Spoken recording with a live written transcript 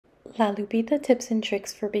La Lupita tips and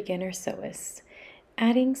tricks for beginner sewists.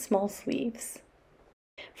 Adding small sleeves.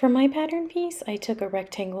 For my pattern piece, I took a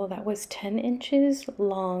rectangle that was 10 inches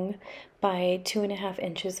long by 2.5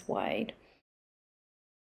 inches wide.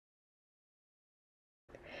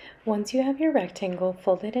 Once you have your rectangle,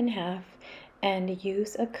 fold it in half and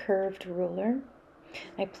use a curved ruler.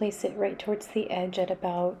 I place it right towards the edge at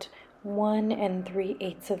about 1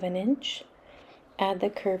 3/8 of an inch. Add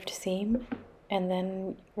the curved seam, and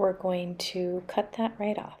then we're going to cut that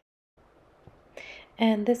right off.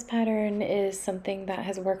 And this pattern is something that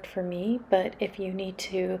has worked for me, but if you need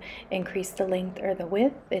to increase the length or the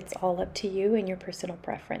width, it's all up to you and your personal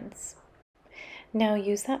preference. Now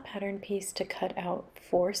use that pattern piece to cut out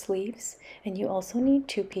 4 sleeves, and you also need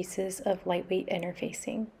 2 pieces of lightweight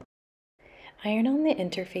interfacing. Iron on the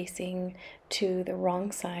interfacing to the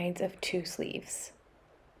wrong sides of 2 sleeves.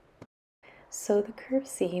 Sew the curved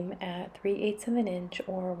seam at 3/8 of an inch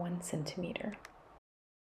or 1 centimeter.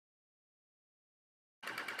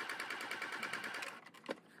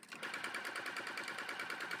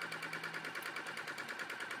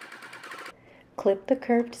 Clip the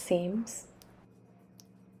curved seams.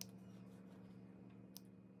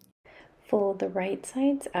 Fold the right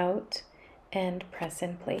sides out and press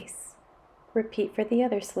in place. Repeat for the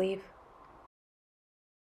other sleeve.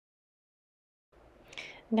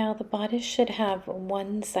 Now the bodice should have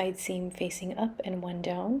one side seam facing up and one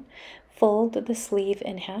down. Fold the sleeve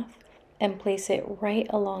in half and place it right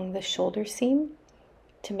along the shoulder seam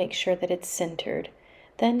to make sure that it's centered.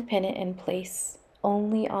 Then pin it in place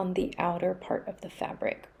only on the outer part of the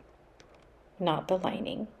fabric, not the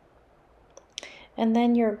lining. And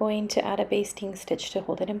then you're going to add a basting stitch to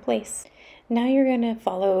hold it in place. Now you're going to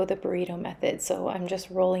follow the burrito method. So I'm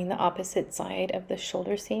just rolling the opposite side of the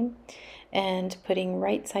shoulder seam and putting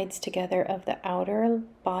right sides together of the outer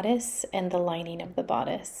bodice and the lining of the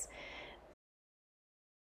bodice.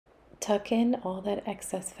 Tuck in all that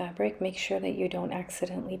excess fabric. Make sure that you don't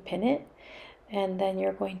accidentally pin it. And then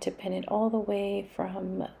you're going to pin it all the way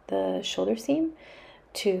from the shoulder seam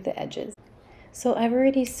to the edges. So I've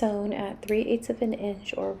already sewn at 3/8 of an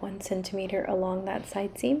inch or 1 centimeter along that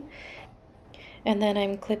side seam. And then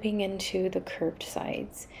I'm clipping into the curved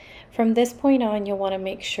sides. From this point on, you'll want to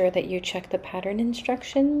make sure that you check the pattern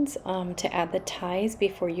instructions to add the ties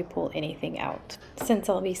before you pull anything out, since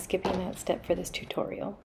I'll be skipping that step for this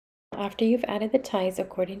tutorial. After you've added the ties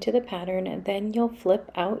according to the pattern, then you'll flip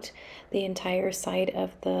out the entire side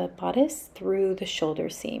of the bodice through the shoulder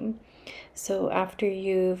seam. So after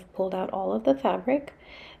you've pulled out all of the fabric,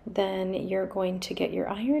 then you're going to get your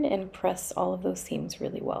iron and press all of those seams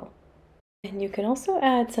really well. And you can also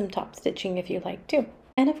add some top stitching if you like to.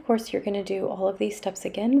 And of course, you're going to do all of these steps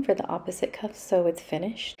again for the opposite cuff so it's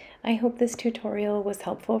finished. I hope this tutorial was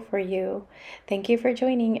helpful for you. Thank you for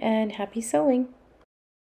joining and happy sewing!